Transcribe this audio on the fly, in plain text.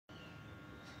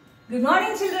Good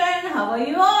morning children, how are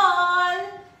you all?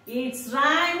 It's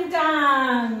rhyme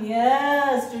time.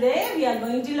 Yes, today we are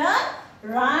going to learn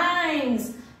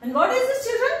rhymes. And what is this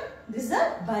children? This is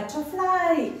a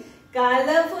butterfly.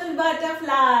 Colorful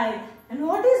butterfly. And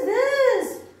what is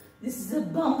this? This is a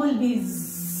bumblebee.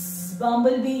 Zzz,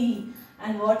 bumblebee.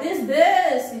 And what is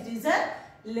this? It is a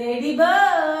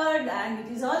ladybird. And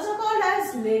it is also called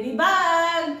as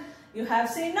ladybug. You have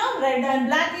seen now red and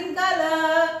black in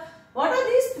color. What are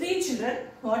these three children?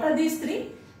 What are these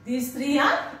three? These three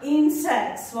are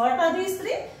insects. What are these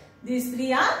three? These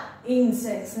three are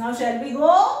insects. Now shall we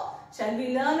go? Shall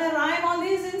we learn a rhyme on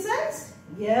these insects?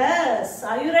 Yes.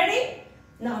 Are you ready?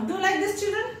 Now do like this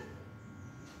children.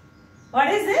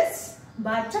 What is this?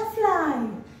 Butterfly.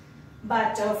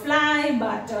 Butterfly,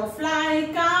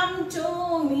 butterfly, come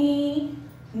to me.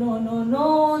 No, no,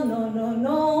 no, no, no,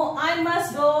 no, I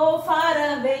must go far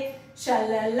away.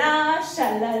 Shalala,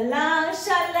 shalala,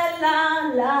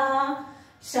 shalala, la.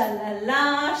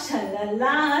 Shalala,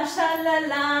 shalala,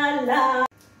 shalala, la.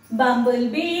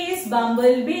 Bumblebees,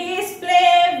 bumblebees,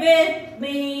 play with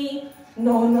me.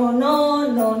 No, no,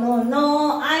 no, no, no,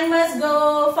 no, I must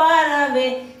go far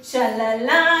away.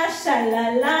 Shalala,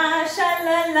 shalala,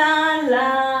 shalala,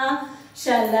 la.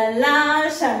 Shalala,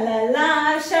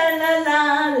 shalala,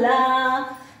 shalala,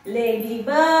 la.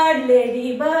 Ladybird,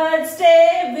 ladybird,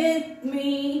 stay with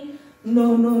me.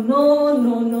 No, no, no,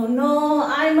 no, no, no,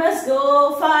 I must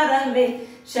go far away.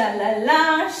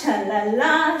 Shalala,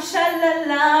 shalala,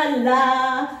 shalala,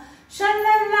 la.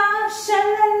 Shalala,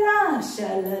 shalala,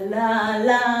 shalala,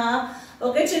 la.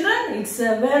 Okay children, it's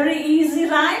a very easy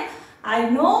rhyme. I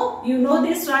know you know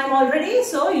this rhyme already,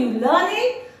 so you learn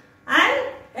it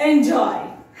and enjoy.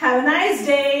 Have a nice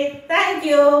day. Thank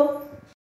you.